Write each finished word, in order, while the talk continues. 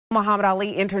Muhammad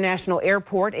Ali International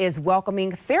Airport is welcoming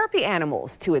therapy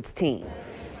animals to its team.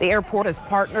 The airport has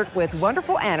partnered with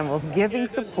Wonderful Animals Giving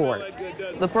Support.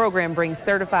 The program brings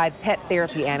certified pet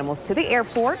therapy animals to the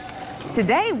airport.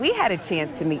 Today, we had a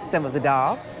chance to meet some of the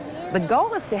dogs. The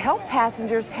goal is to help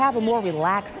passengers have a more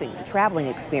relaxing traveling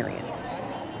experience.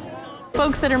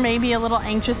 Folks that are maybe a little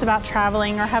anxious about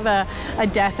traveling or have a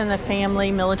death in the family,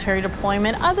 military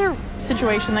deployment, other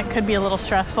situation that could be a little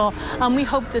stressful, we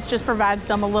hope this just provides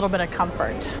them a little bit of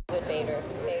comfort.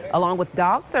 Along with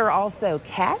dogs, there are also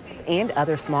cats and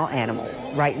other small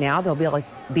animals. Right now, they'll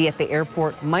be at the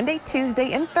airport Monday,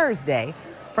 Tuesday, and Thursday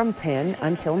from 10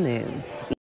 until noon.